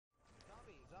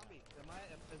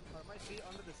See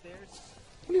under the stairs?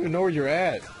 I don't even know where you're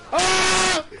at.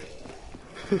 Ah!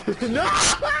 No!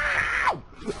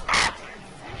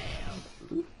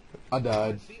 I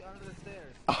died. See under the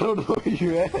stairs. I don't know where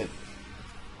you're at. Yes,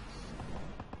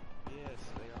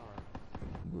 they are.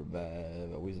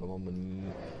 Revive. Always on my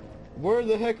money. Where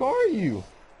the heck are you?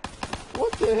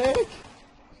 What the heck?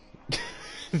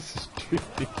 This is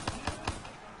trippy.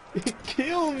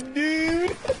 Kill him,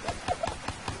 dude!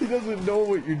 He doesn't know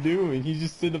what you're doing. He's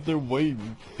just sitting up there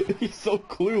waiting. He's so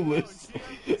clueless.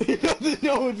 He doesn't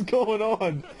know what's going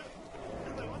on.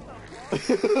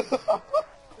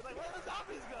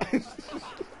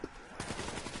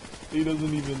 He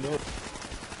doesn't even know.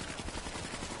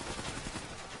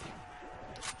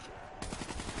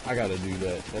 I gotta do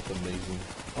that. That's amazing.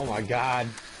 Oh my god.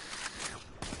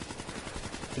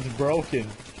 It's broken.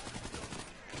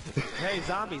 Hey,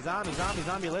 zombie,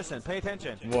 listen, pay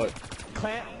attention. What?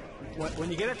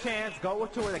 When you get a chance, go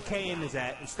to where the KN is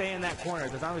at and stay in that corner.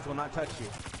 The zombies will not touch you.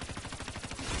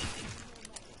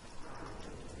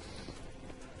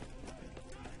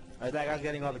 Alright, that guy's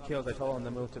getting all the kills. I told him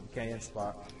to move to the KN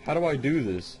spot. How do I do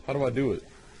this? How do I do it?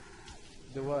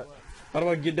 Do what? How do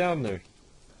I get down there?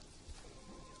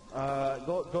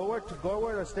 Go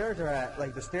where the stairs are at.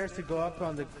 Like the stairs to go up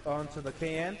onto the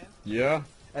KN. Yeah?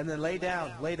 And then lay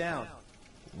down.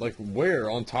 Like where?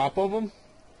 On top of them?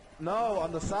 No,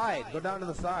 on the side. Go down to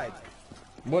the side.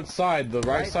 What side? The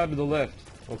right side or the left?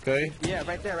 Okay. Yeah,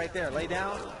 right there. Lay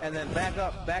down and then back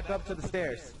up to the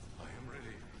stairs.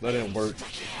 That didn't work.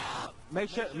 Make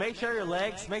sure your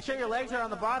legs are on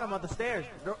the bottom of the stairs.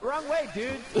 Wrong way,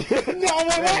 dude. No,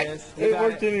 it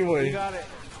worked anyway. You got it.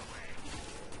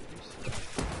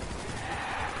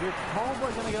 Your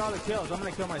homeboy's gonna get all the kills. I'm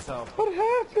gonna kill myself. What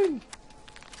happened?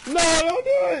 No, don't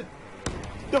do it.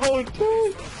 Don't do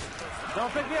it.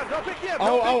 Don't pick me up. Don't pick me up.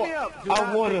 I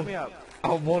wanna. Pick me up.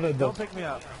 I wanna. Don't pick me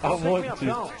up. I want to.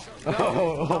 Don't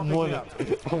I wanna.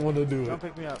 I wanna do it. Don't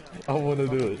pick me up. I wanna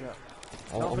do it.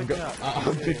 Don't pick me up.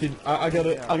 I'm picking. I got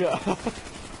it. I got. Do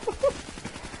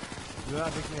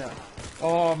not pick me up.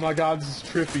 Oh my God, this is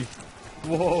trippy.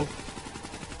 Whoa.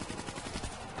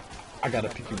 I gotta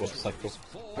pick you up, Psycho.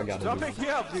 I gotta. Don't pick me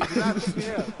up, dude. Do not pick me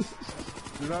up.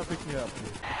 Do not pick me up,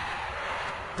 dude.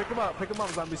 Pick him up,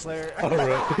 Zombie Slayer. All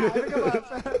right. Pick him up.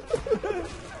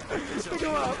 Pick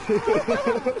him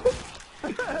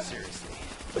up. Seriously.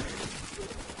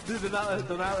 Dude, do not let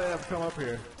him come up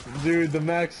here. Dude, the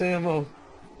max ammo.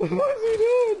 What is he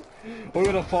doing? We're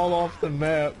gonna fall off the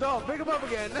map. No, pick him up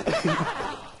again.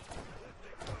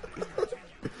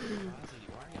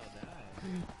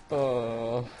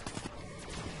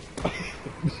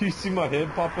 Do you see my head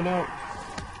popping out?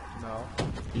 No.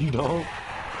 You don't?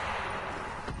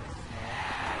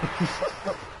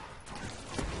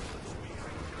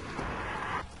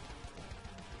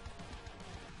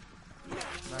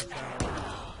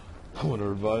 I want to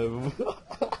revive him.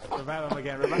 Revive him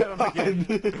again.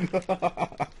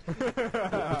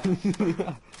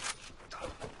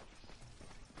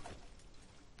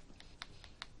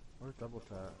 Where's double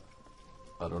tap?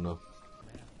 I don't know.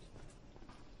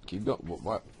 Keep going.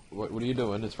 What are you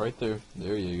doing? It's right there.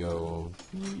 There you go.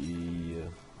 Yeah.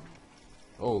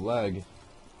 Oh, lag.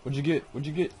 What'd you get?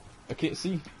 I can't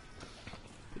see.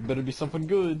 It better be something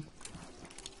good.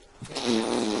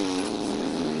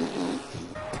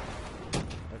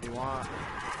 What do you want?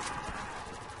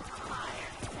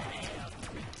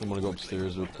 I'm gonna go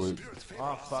upstairs real quick.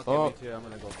 Oh, fuck Oh. me too. I'm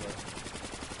gonna go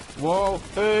first. Whoa!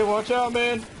 Hey, watch out,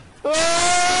 man!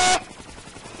 Ah!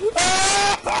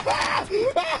 Ah!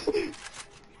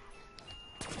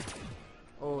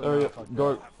 Oh, There no, you fuck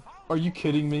go. that. Are you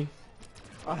kidding me?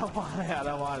 I don't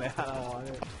want it.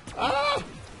 Ah!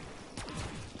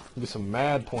 Get some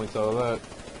mad points out of that.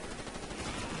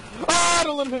 Ah!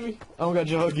 Don't let him hit me. I don't got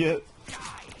jug yet.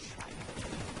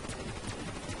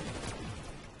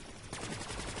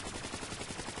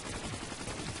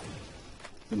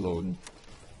 Reloading.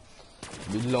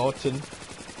 Reloading.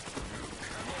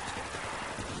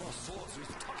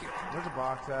 Where's the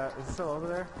box at? Is it still over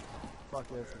there? Fuck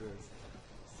yes, it is.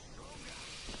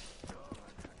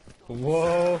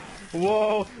 Whoa!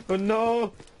 Whoa! Oh,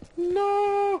 no!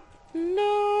 No!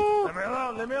 No!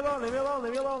 Leave me alone.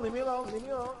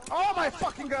 Oh my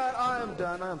fucking god, I am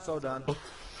done. I am so done.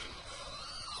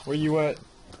 Where you at?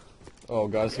 Oh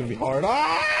god, it's gonna be hard.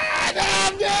 Ah! No,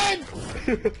 I'm dead!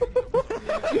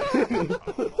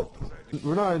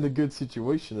 We're not in a good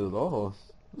situation at all.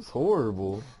 It's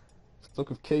horrible. Stuck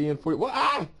with KN40. What?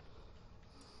 Ah!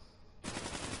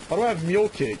 How do I have mule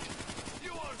kick?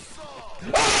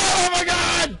 Oh my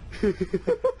god!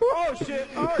 Oh shit!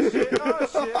 Oh shit! Oh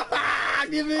shit! Ah,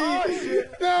 give me! Oh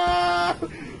shit! No!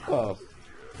 Oh.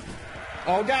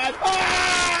 Oh god!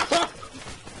 Ah!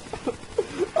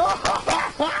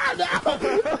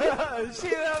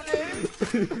 Shoot him,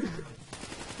 dude!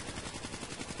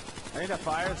 I need a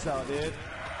fire cell, dude.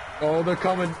 Oh, they're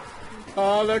coming.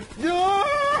 Oh, they're... No!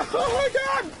 Oh my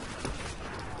god!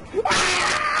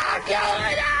 Ah! Kill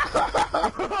me now!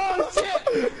 Oh shit!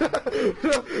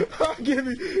 No, give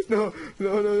me... No,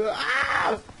 no, no, no.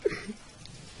 Ah!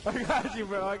 I got you,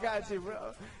 bro. I got you,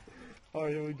 bro.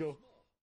 Alright, here we go.